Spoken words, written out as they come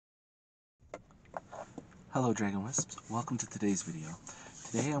Hello Dragon Wisps, welcome to today's video.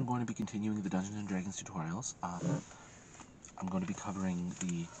 Today I'm going to be continuing the Dungeons & Dragons tutorials. I'm going to be covering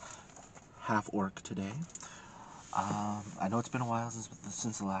the Half Orc today. I know it's been a while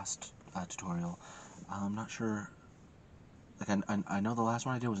since the last tutorial. I'm not sure, like I know the last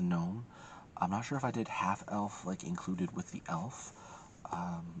one I did was Gnome. I'm not sure if I did Half Elf like included with the Elf.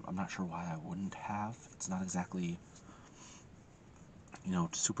 I'm not sure why I wouldn't have. It's not exactly,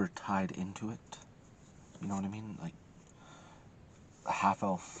 super tied into it. You know what I mean? Like, a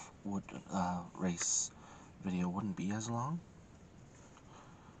half-elf race video wouldn't be as long.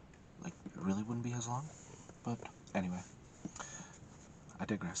 Like, it really wouldn't be as long. But anyway, I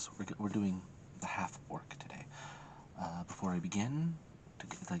digress. We're doing the half orc today. Before I begin, to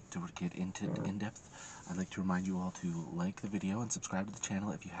get into in-depth, I'd like to remind you all to like the video and subscribe to the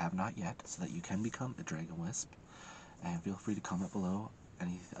channel if you have not yet, so that you can become a Dragon Wisp. And feel free to comment below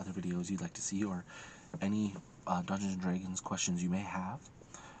any other videos you'd like to see, or any Dungeons & Dragons questions you may have.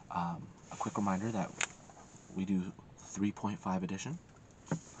 A quick reminder that we do 3.5 edition,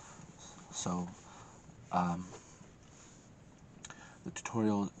 so the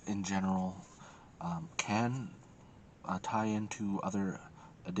tutorial in general can tie into other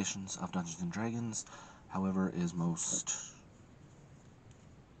editions of Dungeons & Dragons, however is most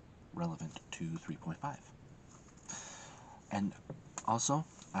relevant to 3.5. And also,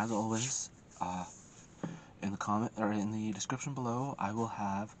 as always, in the comment or in the description below, I will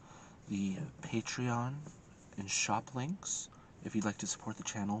have the Patreon and shop links if you'd like to support the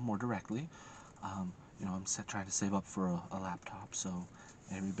channel more directly. I'm trying to save up for a laptop, so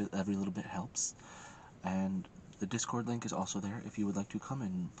every little bit helps. And the Discord link is also there if you would like to come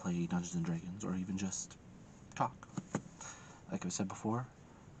and play Dungeons & Dragons, or even just talk. Like I said before,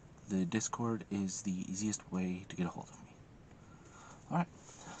 the Discord is the easiest way to get a hold of me. Alright,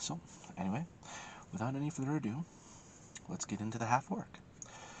 so anyway, without any further ado, let's get into the Half Orc.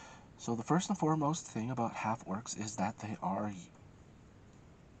 So the first and foremost thing about Half Orcs is that they are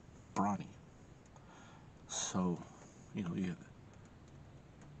brawny. So,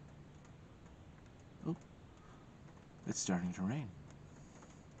 oh, it's starting to rain.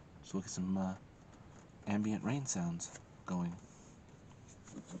 So we'll get some ambient rain sounds going.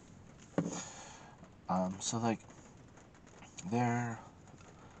 So like, they're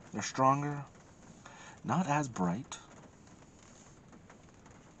stronger, not as bright.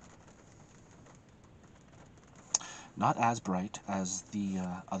 Not as bright as the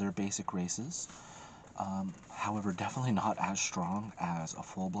other basic races. However, definitely not as strong as a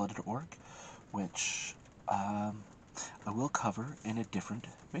full-blooded orc, which I will cover in a different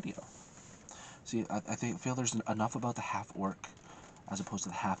video. See, I feel there's enough about the half-orc as opposed to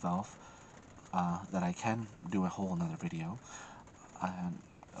the half-elf that I can do a whole another video. And,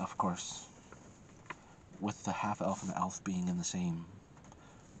 of course, with the half-elf and the elf being in the same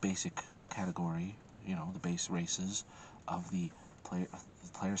basic category, the base races of the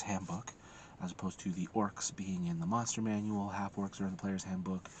player's handbook, as opposed to the orcs being in the monster manual, half-orcs are in the player's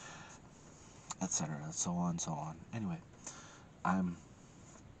handbook, etc., so on, so on. Anyway, I'm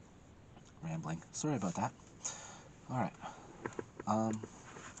rambling. Sorry about that. Alright.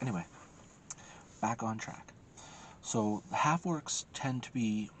 Anyway, back on track. So, the half-orcs tend to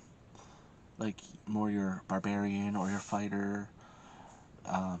be, like, more your barbarian or your fighter.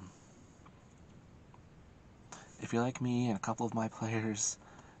 If you're like me and a couple of my players,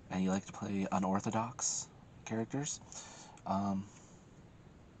 and you like to play unorthodox characters,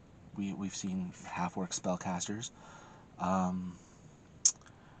 we've seen half-orc spellcasters. I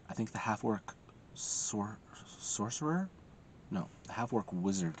think the half-orc sorcerer? No, the half-orc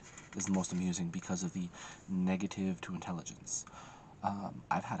wizard is the most amusing because of the negative to intelligence.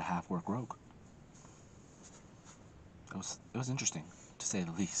 I've had a half-orc rogue. It was interesting, to say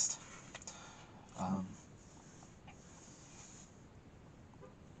the least.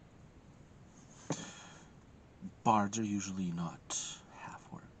 Bards are usually not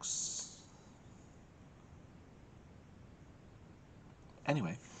half-orcs.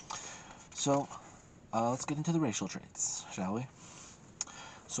 Anyway, so let's get into the racial traits, shall we?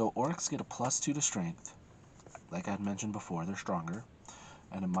 So orcs get a +2 to strength. Like I had mentioned before, they're stronger.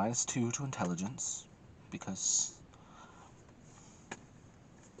 And a -2 to intelligence, because,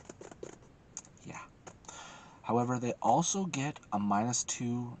 yeah. However, they also get a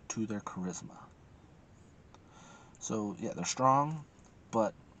 -2 to their charisma. So, yeah, they're strong,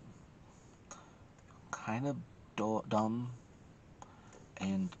 but kind of dumb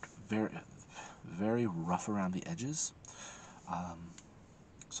and very rough around the edges.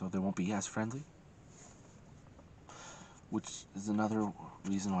 So they won't be as friendly. which is another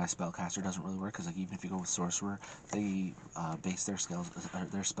reason why spellcaster doesn't really work. Because like even if you go with sorcerer, they base their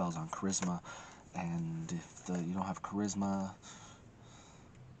spells on charisma, and if you don't have charisma,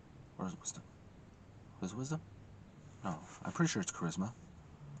 or is it wisdom? Is it wisdom? No, I'm pretty sure it's charisma.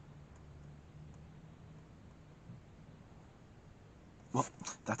 Well,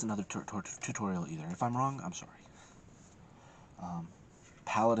 that's another tutorial either. If I'm wrong, I'm sorry.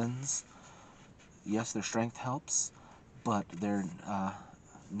 Paladins, yes, their strength helps, but their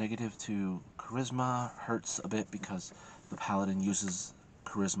negative to charisma hurts a bit because the paladin uses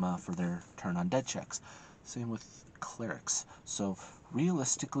charisma for their turn undead checks. Same with clerics. So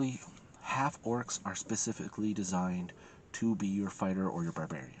realistically, half orcs are specifically designed to be your fighter or your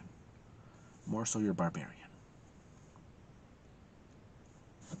barbarian. More so your barbarian.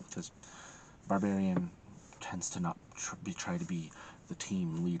 Because barbarian tends to not try to be the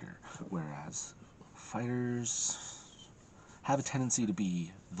team leader, whereas fighters have a tendency to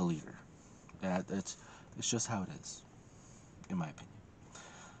be the leader. It's just how it is, in my opinion.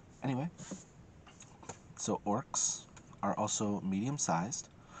 Anyway, so orcs are also medium-sized,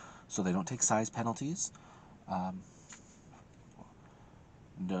 so they don't take size penalties, but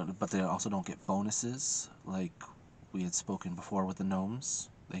they also don't get bonuses like we had spoken before with the gnomes.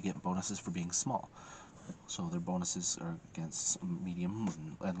 They get bonuses for being small. So their bonuses are against medium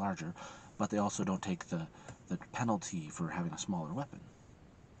and larger, but they also don't take the penalty for having a smaller weapon.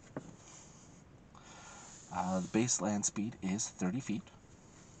 The base land speed is 30 feet,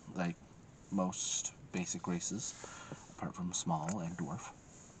 like most basic races, apart from small and dwarf.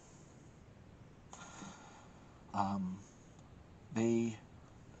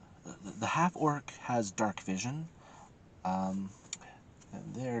 The half orc has dark vision, and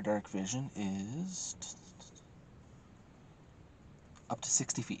their dark vision is up to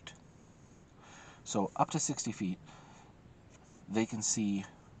 60 feet. So up to 60 feet, they can see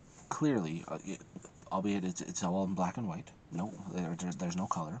clearly, albeit it's all in black and white. No, there's no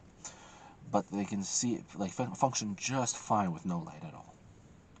color, but they can see it, like function just fine with no light at all,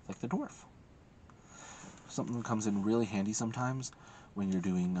 like the dwarf. Something that comes in really handy sometimes when you're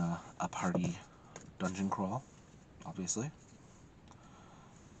doing a party dungeon crawl, obviously.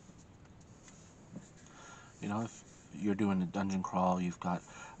 You know, if you're doing a dungeon crawl, you've got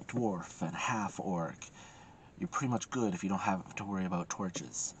a dwarf and a half orc, you're pretty much good if you don't have to worry about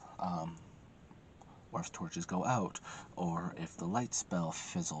torches. Or if torches go out, or if the light spell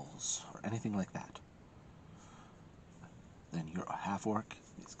fizzles, or anything like that. Then your half orc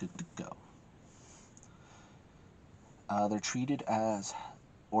is good to go. They're treated as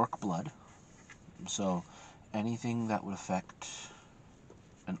orc blood, so anything that would affect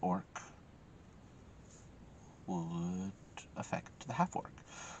an orc would affect the half orc.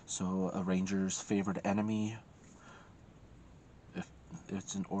 So a ranger's favored enemy, if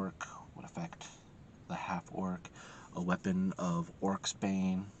it's an orc, would affect the half orc. A weapon of orc's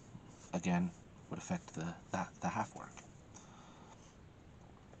bane, again, would affect the half orc.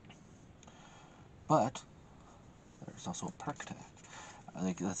 But there's also a perk to that.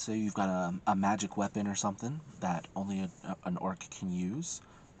 Like, let's say you've got a magic weapon or something that only an orc can use.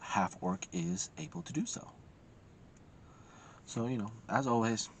 Half orc is able to do so. So, you know, as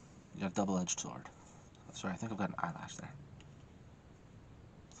always, you got a double-edged sword. Sorry, I think I've got an eyelash there.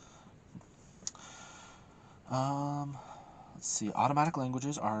 Let's see. Automatic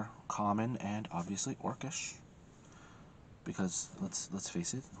languages are common and obviously orcish. Because let's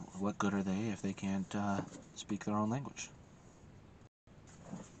face it, what good are they if they can't speak their own language?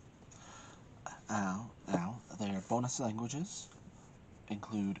 Now, their bonus languages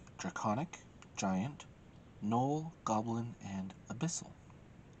include Draconic, Giant, Gnoll, Goblin, and Abyssal.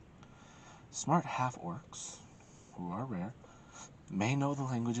 Smart half-orcs, who are rare, may know the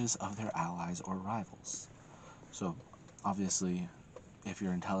languages of their allies or rivals. So, obviously, if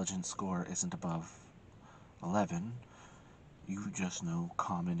your intelligence score isn't above 11, you just know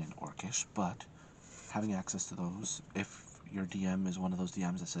Common and Orcish, but having access to those, if your DM is one of those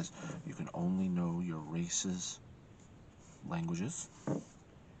DMs that says you can only know your race's languages,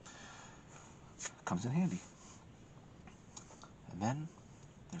 comes in handy. And then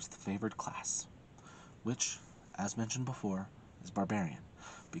there's the favored class, which, as mentioned before, is Barbarian,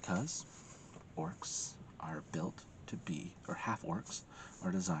 because orcs are built to be, or half-orcs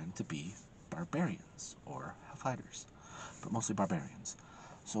are designed to be barbarians, or fighters, but mostly barbarians.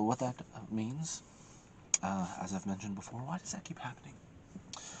 So what that means, as I've mentioned before, why does that keep happening?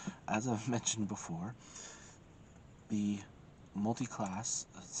 As I've mentioned before, the multi-class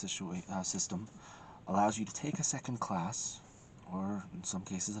system allows you to take a second class, or in some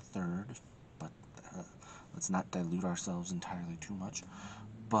cases a third, but let's not dilute ourselves entirely too much.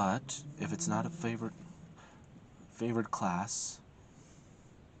 But if it's not a favored class,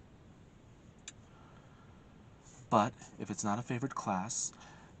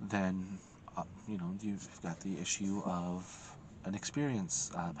 then you know, you've got the issue of an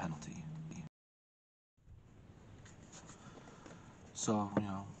experience penalty. So, you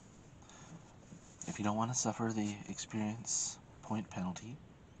know, if you don't want to suffer the experience point penalty,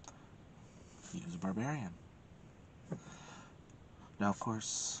 use a barbarian. Now, of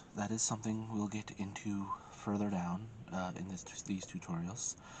course, that is something we'll get into further down in these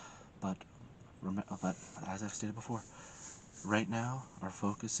tutorials, but as I've stated before, right now our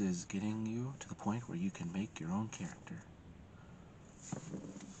focus is getting you to the point where you can make your own character.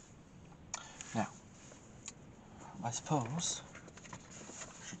 Now, I suppose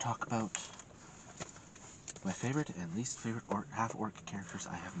I should talk about my favorite and least favorite half orc characters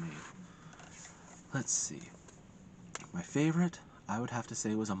I have made. Let's see. My favorite, I would have to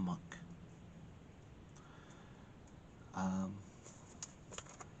say, was a monk. I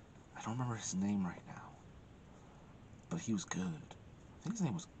don't remember his name right now, but he was good. I think his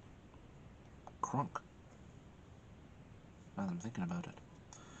name was Crunk. Now that I'm thinking about it.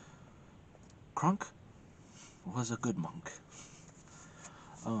 Crunk was a good monk.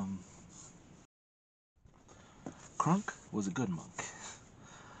 Crunk was a good monk.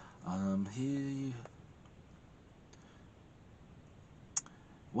 He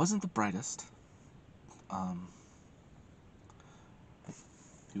wasn't the brightest.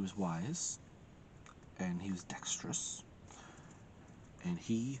 He was wise, and he was dexterous, and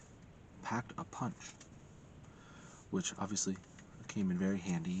he packed a punch, which obviously came in very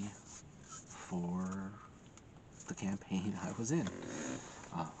handy for the campaign I was in,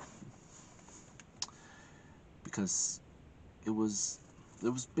 because it was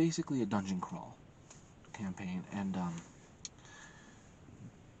basically a dungeon crawl campaign, and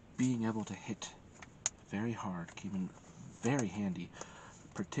being able to hit very hard came in very handy,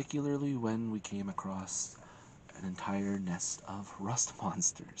 particularly when we came across an entire nest of rust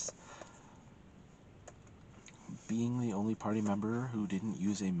monsters. Being the only party member who didn't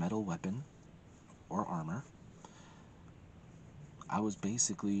use a metal weapon or armor, I was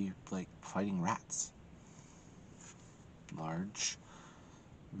basically like fighting rats. Large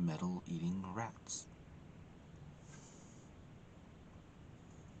metal-eating rats.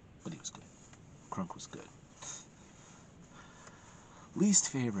 But he was good. Crunk was good. Least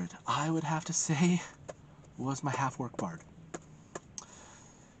favorite, I would have to say, was my Half Orc bard.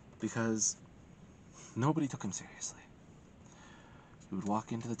 Because nobody took him seriously. He would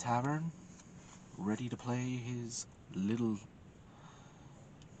walk into the tavern, ready to play his little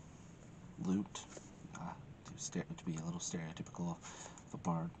lute. To be a little stereotypical of a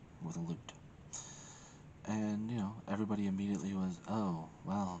bard with a lute. And, you know, everybody immediately was, oh,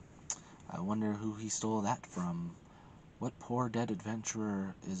 well, I wonder who he stole that from. What poor dead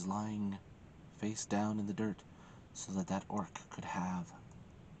adventurer is lying face down in the dirt so that that orc could have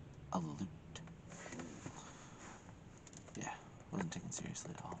a lute? Yeah, wasn't taken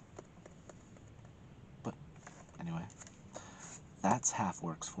seriously at all. But, anyway, that's Half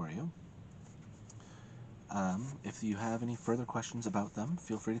Orcs for you. If you have any further questions about them,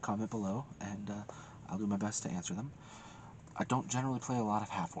 feel free to comment below, and I'll do my best to answer them. I don't generally play a lot of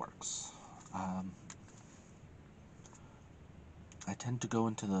Half Orcs. I tend to go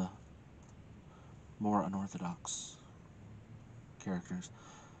into the more unorthodox characters.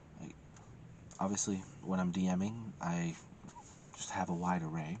 Obviously, when I'm DMing, I just have a wide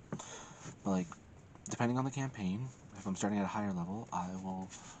array. But, like, depending on the campaign, if I'm starting at a higher level, I will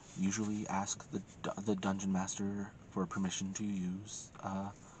usually ask the dungeon master for permission to use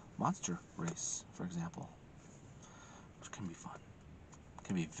monster race, for example, which can be fun. It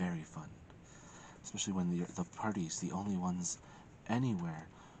can be very fun, especially when the party's the only ones anywhere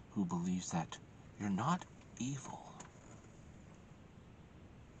who believes that you're not evil.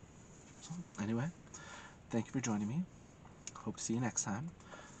 So, anyway, thank you for joining me. Hope to see you next time.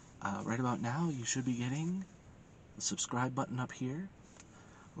 Right about now, you should be getting the subscribe button up here,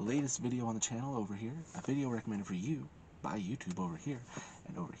 latest video on the channel over here, a video recommended for you by YouTube over here,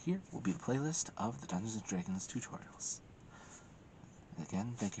 and over here will be the playlist of the Dungeons & Dragons tutorials.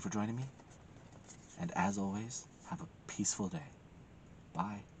 Again, thank you for joining me, and as always, have a peaceful day.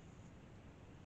 Bye.